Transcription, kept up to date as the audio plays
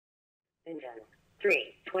engine.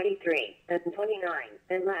 323 and 29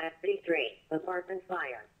 and last 33 apartment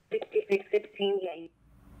fire 6616 yay.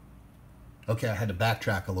 Okay, I had to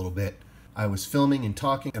backtrack a little bit. I was filming and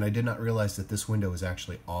talking and I did not realize that this window was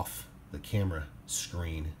actually off the camera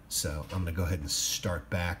screen. So I'm gonna go ahead and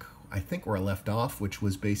start back, I think where I left off, which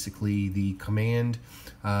was basically the command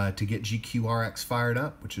to get GQRX fired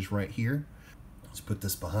up, which is right here. Let's put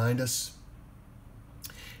this behind us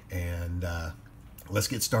and let's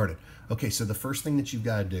get started. Okay, so the first thing that you've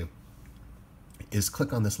got to do is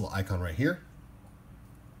click on this little icon right here,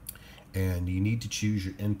 and you need to choose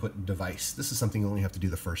your input device. This is something you only have to do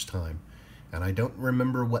the first time, and I don't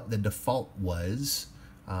remember what the default was.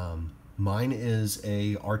 Mine is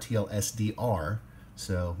a RTL-SDR,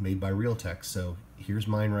 so made by Realtek. So here's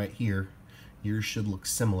mine right here. Yours should look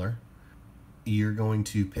similar. You're going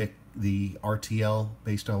to pick the RTL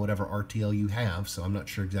based on whatever RTL you have, so I'm not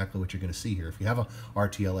sure exactly what you're going to see here. If you have a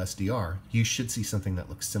RTL-SDR, you should see something that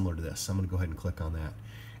looks similar to this. So I'm going to go ahead and click on that.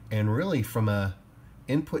 And really, from a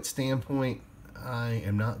input standpoint, I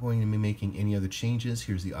am not going to be making any other changes.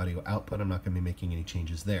 Here's the audio output. I'm not going to be making any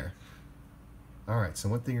changes there. Alright, so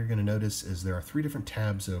one thing you're going to notice is there are 3 different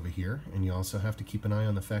tabs over here, and you also have to keep an eye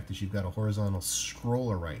on the fact that you've got a horizontal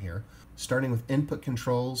scroller right here. Starting with input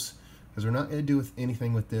controls, because we're not going to do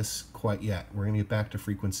anything with this quite yet. We're going to get back to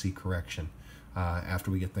frequency correction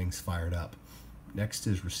after we get things fired up. Next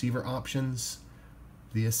is receiver options.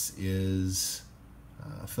 This is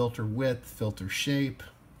filter width, filter shape.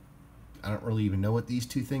 I don't really even know what these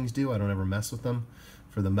 2 things do. I don't ever mess with them.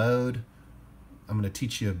 For the mode, I'm going to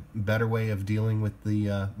teach you a better way of dealing with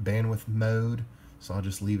the bandwidth mode, so I'll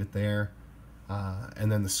just leave it there.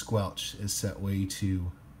 And then the squelch is set way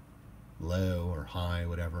to low or high,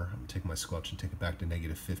 whatever. I'm going to take my squelch and take it back to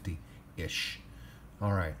 -50-ish.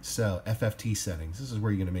 Alright, so Fft Settings. This is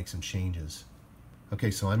where you're going to make some changes.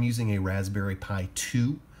 Okay, so I'm using a Raspberry Pi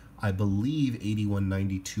 2. I believe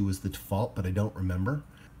 8192 is the default, but I don't remember.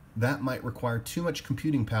 That might require too much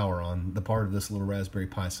computing power on the part of this little Raspberry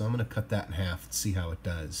Pi, so I'm going to cut that in half and see how it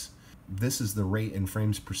does. This is the rate in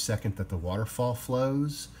frames per second that the waterfall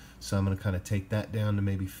flows, so I'm going to kind of take that down to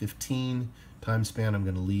maybe 15. Time span I'm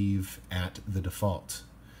going to leave at the default.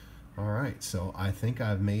 Alright, so I think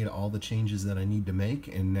I've made all the changes that I need to make,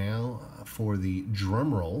 and now for the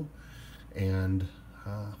drum roll, and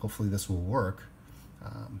hopefully this will work.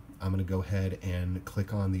 I'm going to go ahead and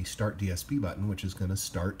click on the Start DSP button, which is going to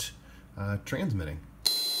start transmitting.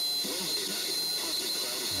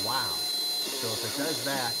 Wow. So if it does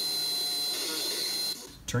that,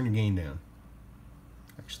 turn your gain down.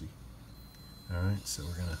 Actually, alright, so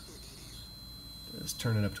we're going to just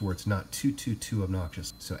turn it up to where it's not too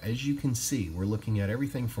obnoxious. So as you can see, we're looking at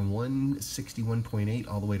everything from 161.8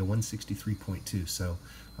 all the way to 163.2, so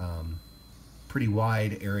pretty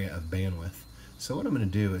wide area of bandwidth. So what I'm going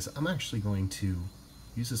to do is I'm actually going to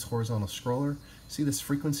use this horizontal scroller. See this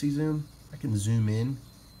frequency zoom? I can zoom in,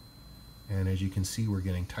 and as you can see, we're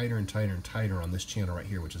getting tighter and tighter and tighter on this channel right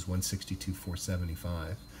here, which is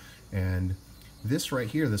 162.475. And this right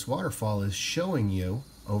here, this waterfall, is showing you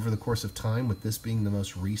over the course of time, with this being the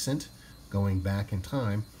most recent, going back in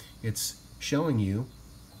time, it's showing you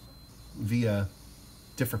via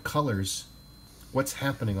different colors what's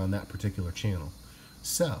happening on that particular channel.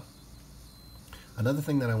 So another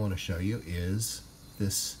thing that I want to show you is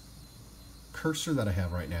this cursor that I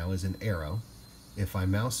have right now is an arrow. If I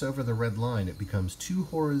mouse over the red line, it becomes 2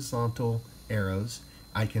 horizontal arrows.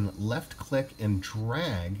 I can left click and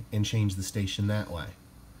drag and change the station that way.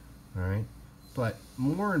 Alright, but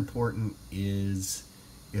more important is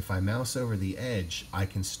if I mouse over the edge, I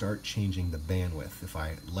can start changing the bandwidth. If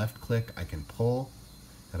I left click, I can pull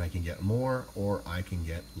and I can get more, or I can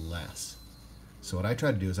get less. So what I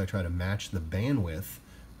try to do is I try to match the bandwidth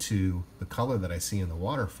to the color that I see in the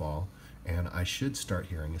waterfall, and I should start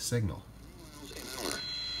hearing a signal.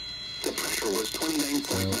 The pressure was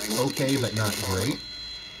 29.9. So, okay, but not great.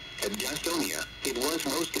 At Gastonia, it was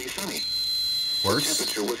mostly sunny. Worse. The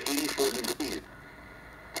temperature was 84 degrees.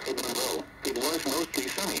 At Monroe, it was mostly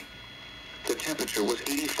sunny. The temperature was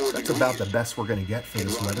 84 degrees. That's about the best we're going to get for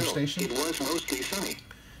this Rock weather Hill, station. It was mostly sunny.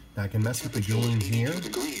 Now I can mess with the gain here,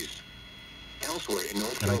 Elsewhere in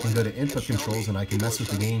North and I can go to input at Shelby, controls and I can it mess was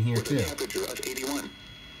with the gain here with a too. temperature of 81.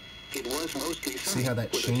 It was mostly sunny. See how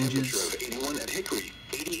that with a changes? temperature of 81 at Hickory,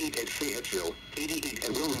 88 at Fayetteville, 88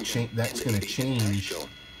 at Wilmington, That's and going to 88 at change. Nashville.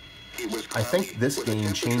 It was I think cloudy this with a gain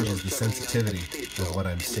temperature changes of the 79 at sensitivity Statesville of what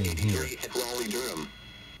I'm and seeing here. 83 at Raleigh-Durham.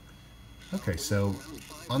 Okay, so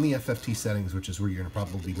on the Fft settings, which is where you're going to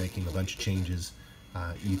probably be making a bunch of changes,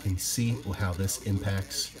 you can see how this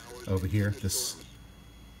impacts over here. This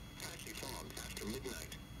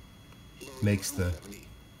makes the,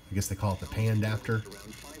 I guess they call it the pan adapter,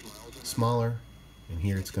 smaller. And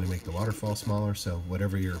here it's going to make the waterfall smaller, so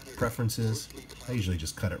whatever your preference is, I usually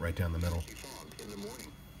just cut it right down the middle.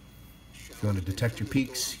 If you want to detect your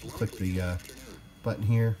peaks, you click the button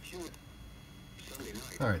here.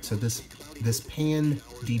 Alright, so this pan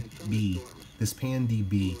DB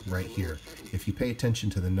right here, if you pay attention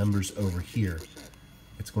to the numbers over here,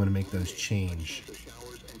 it's going to make those change.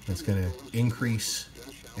 It's going to increase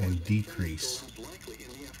and decrease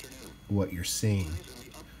what you're seeing.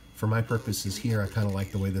 For my purposes here, I kind of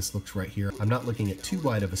like the way this looks right here. I'm not looking at too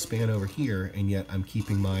wide of a span over here, and yet I'm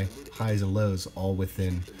keeping my highs and lows all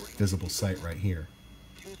within visible sight right here.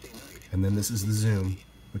 And then this is the zoom,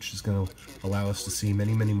 which is going to allow us to see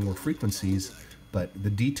many, many more frequencies, but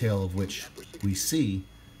the detail of which we see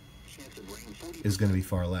is going to be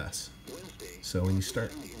far less. So when you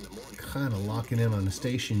start kind of locking in on the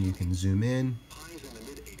station, you can zoom in.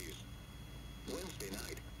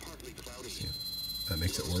 That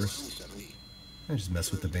makes it worse. I just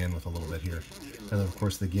mess with the bandwidth a little bit here. And then of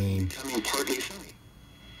course the gain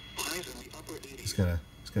is gonna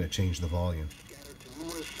change the volume.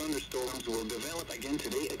 Numerous thunderstorms will develop again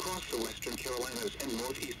today across the western Carolinas and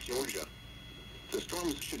northeast Georgia. The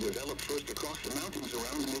storms should develop first across the mountains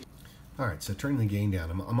around Alright, so turning the gain down,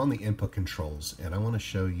 I'm on the input controls, and I want to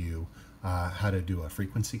show you how to do a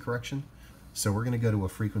frequency correction. So we're going to go to a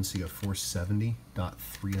frequency of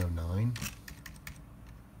 470.309.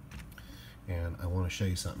 And I want to show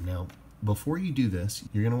you something. Now, before you do this,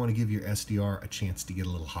 you're going to want to give your SDR a chance to get a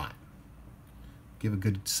little hot. Give a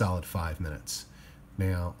good solid 5 minutes.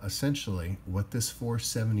 Now, essentially, what this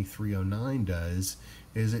 470.309 does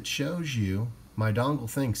is it shows you, my dongle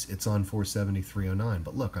thinks it's on 470.309,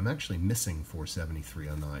 but look, I'm actually missing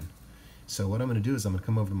 470.309. So what I'm going to do is I'm going to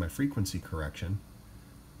come over to my frequency correction,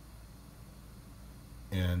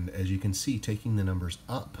 and as you can see, taking the numbers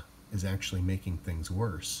up is actually making things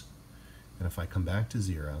worse. And if I come back to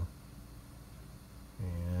 0,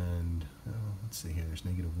 and let's see here, there's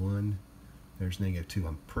 -1, there's -2.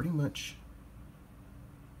 I'm pretty much,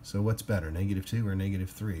 so what's better, -2 or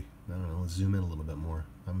 -3? I don't know, let's zoom in a little bit more.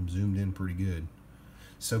 I'm zoomed in pretty good.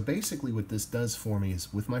 So basically what this does for me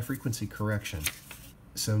is with my frequency correction,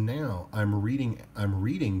 so now I'm reading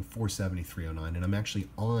 470.309, and I'm actually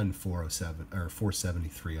on 407 or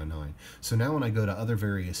 470.309. So now when I go to other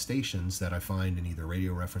various stations that I find in either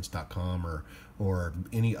radioreference.com or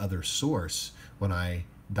any other source, when I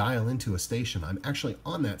dial into a station, I'm actually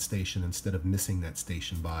on that station instead of missing that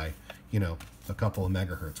station by, you know, a couple of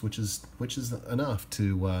megahertz, which is enough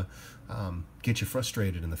to get you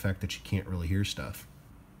frustrated in the fact that you can't really hear stuff.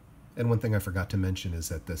 And one thing I forgot to mention is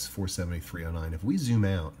that this 470.309, if we zoom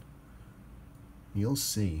out, you'll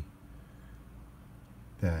see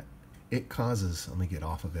that it causes, let me get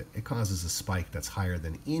off of it, it causes a spike that's higher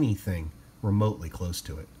than anything remotely close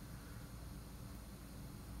to it.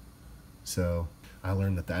 So I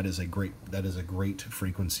learned that is a great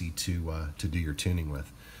frequency to do your tuning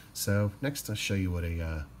with. So next I'll show you what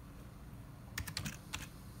a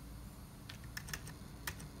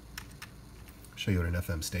an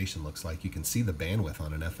FM station looks like. You can see the bandwidth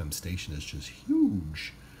on an FM station is just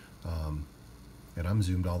huge, and I'm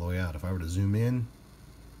zoomed all the way out. If I were to zoom in,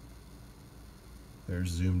 there's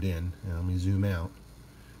zoomed in, and let me zoom out,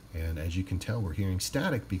 and as you can tell, we're hearing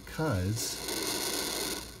static because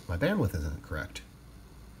my bandwidth isn't correct.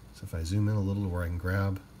 So if I zoom in a little to where I can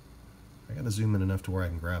grab, I got to zoom in enough to where I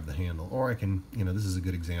can grab the handle, or I can, you know, this is a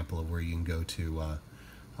good example of where you can go to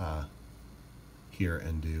here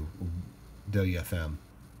and do WFM,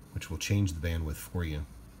 which will change the bandwidth for you.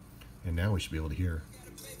 And now we should be able to hear.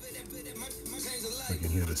 We can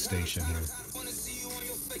hear the station here.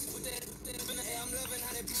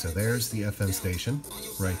 So there's the FM station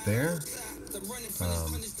right there.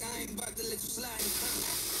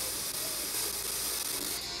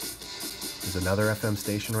 There's another FM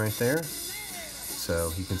station right there.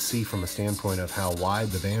 So you can see from a standpoint of how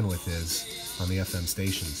wide the bandwidth is on the FM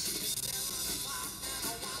stations.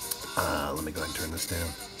 Let me go ahead and turn this down.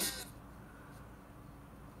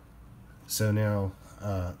 So now,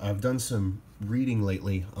 I've done some reading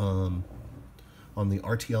lately on the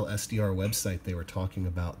RTL-SDR website. They were talking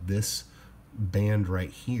about this band right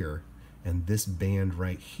here and this band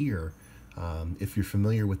right here. If you're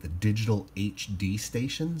familiar with the digital HD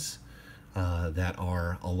stations that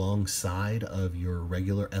are alongside of your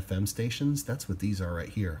regular FM stations, that's what these are right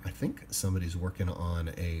here. I think somebody's working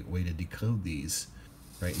on a way to decode these.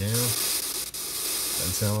 Right now,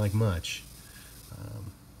 doesn't sound like much.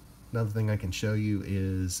 Another thing I can show you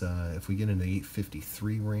is if we get into the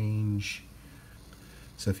 853 range.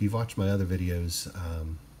 So if you've watched my other videos,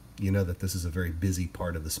 you know that this is a very busy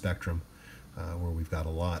part of the spectrum where we've got a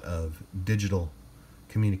lot of digital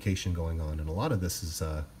communication going on, and a lot of this is,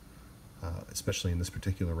 especially in this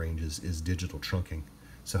particular range, is digital trunking.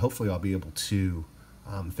 So hopefully I'll be able to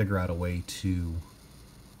figure out a way to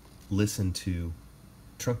listen to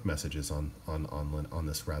trunk messages on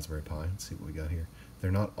this Raspberry Pi. Let's see what we got here.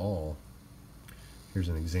 They're not all. Here's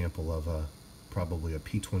an example of probably a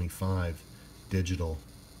P25 digital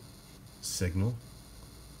signal.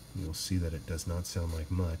 You'll see that it does not sound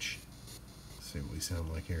like much. Let's see what we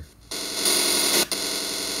sound like here.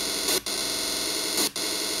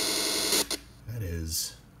 That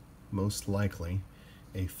is most likely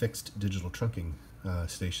a fixed digital trunking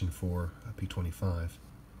station for a P25.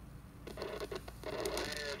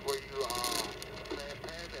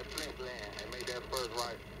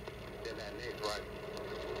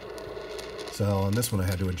 So on this one I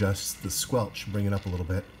had to adjust the squelch, bring it up a little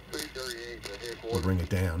bit, or bring it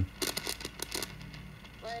down.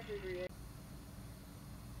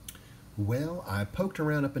 Well, I poked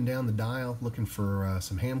around up and down the dial looking for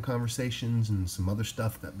some ham conversations and some other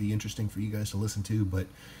stuff that'd be interesting for you guys to listen to, but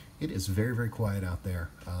it is very, very quiet out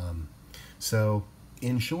there. So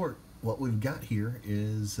in short, what we've got here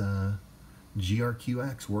is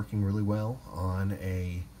GQRX working really well on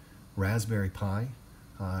a Raspberry Pi.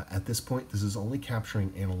 At this point, this is only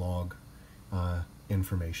capturing analog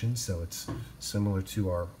information, so it's similar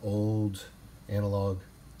to our old analog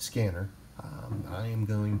scanner. I am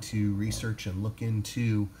going to research and look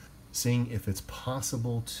into seeing if it's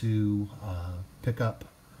possible to pick up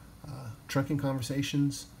trunking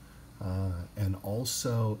conversations, and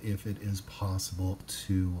also if it is possible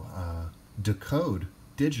to decode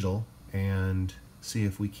digital and see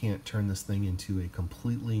if we can't turn this thing into a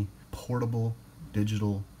completely portable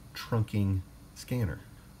digital trunking scanner.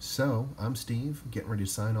 So I'm Steve, getting ready to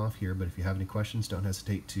sign off here, but if you have any questions, don't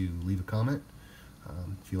hesitate to leave a comment.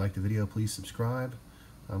 If you like the video, please subscribe.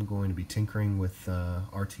 I'm going to be tinkering with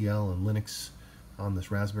RTL and Linux on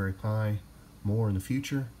this Raspberry Pi more in the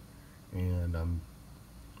future, and I'm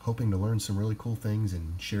hoping to learn some really cool things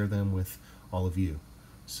and share them with all of you.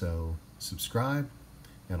 So subscribe,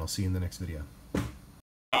 and I'll see you in the next video.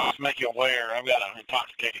 To make you aware, I've got an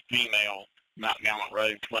intoxicated female, Mount Gallant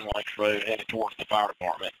Road, Twin Lakes Road, headed towards the fire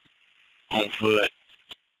department on foot.